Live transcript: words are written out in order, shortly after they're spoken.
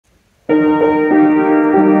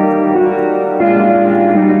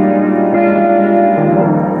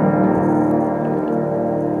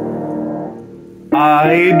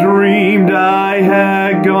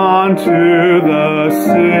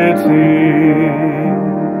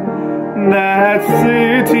that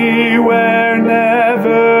city where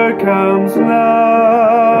never comes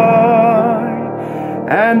night.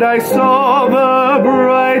 And I saw the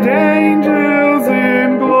bright angels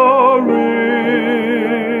in glory.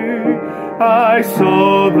 I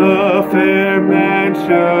saw the fair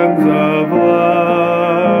mansions of light.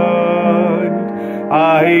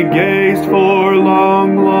 I gazed for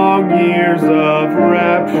long, long years of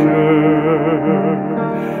rapture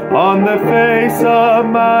on the face of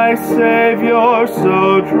my Savior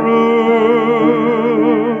so true.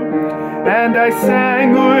 And I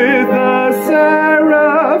sang with the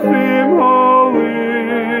seraphim holy.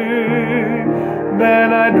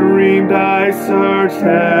 Then I dreamed I searched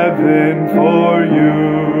heaven for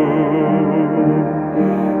you.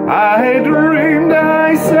 I dreamed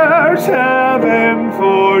I searched heaven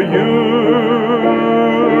for you.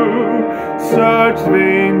 Searched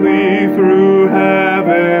vainly through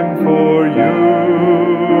heaven for you.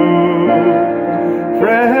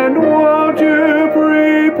 Friend, won't you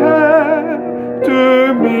prepare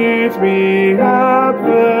to meet me up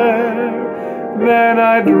there? Then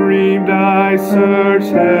I dreamed I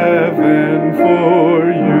searched heaven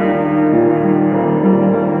for you.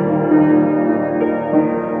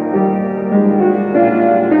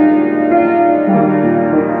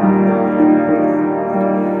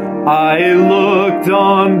 I looked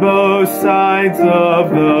on both sides of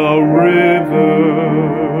the river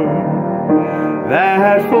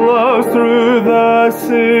that flows through the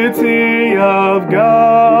city of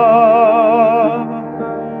God.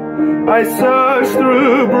 I searched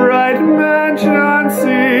through bright mansions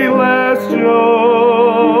celestial,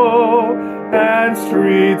 and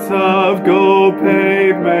streets of gold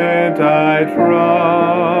pavement I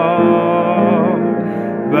trod.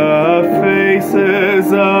 The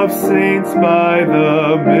faces of saints by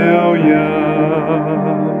the million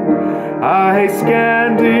I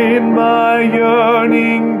scanned in my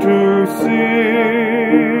yearning to see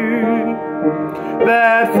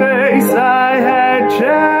that face I had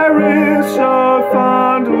cherished so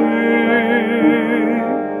fondly,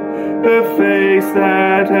 the face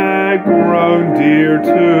that had grown dear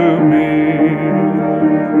to me.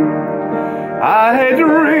 I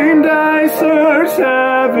dreamed I searched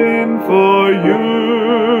heaven for you,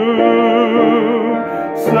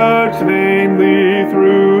 searched vainly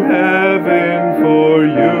through heaven for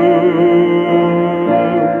you.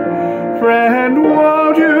 Friend,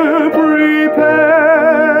 won't you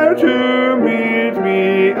prepare to meet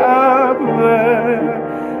me up there,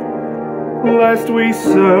 lest we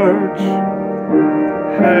search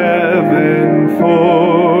heaven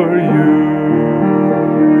for you.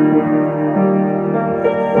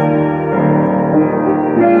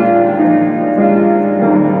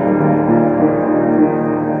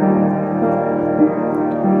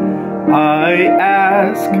 I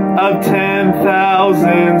ask of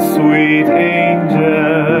 10,000 sweet angels,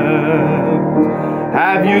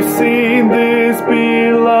 have you seen this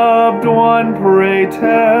beloved one, pray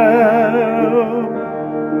tell?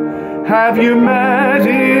 Have you met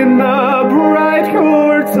in the bright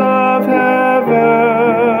courts of heaven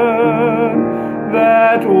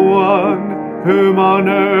that one whom on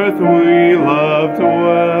earth we loved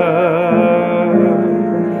well?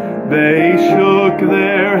 They shook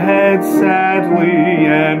their heads sadly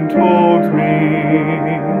and told me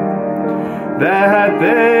that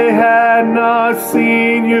they had not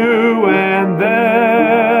seen you, and then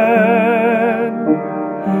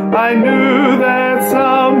I knew that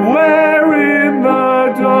somewhere in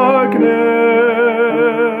the darkness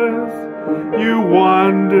you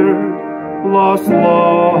wandered, lost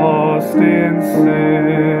in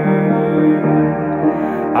sin.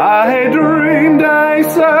 I dreamed I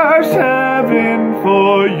searched heaven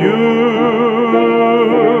for you,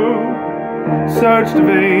 searched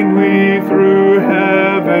vainly through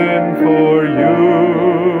heaven for you.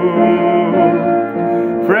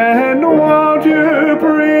 Friend, won't you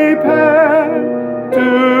prepare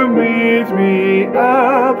to meet me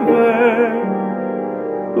up there,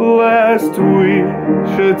 lest we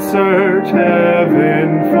should search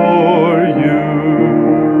heaven for you.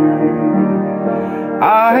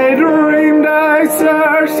 I dreamed I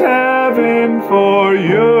searched heaven for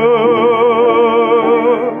you,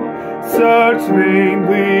 searched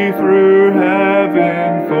vainly through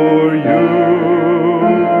heaven for you.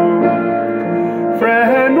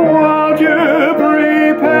 Friend, won't you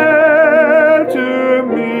prepare to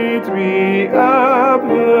meet me up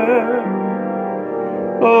there,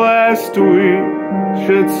 lest we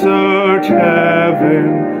should search heaven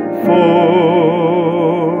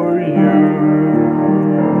for you.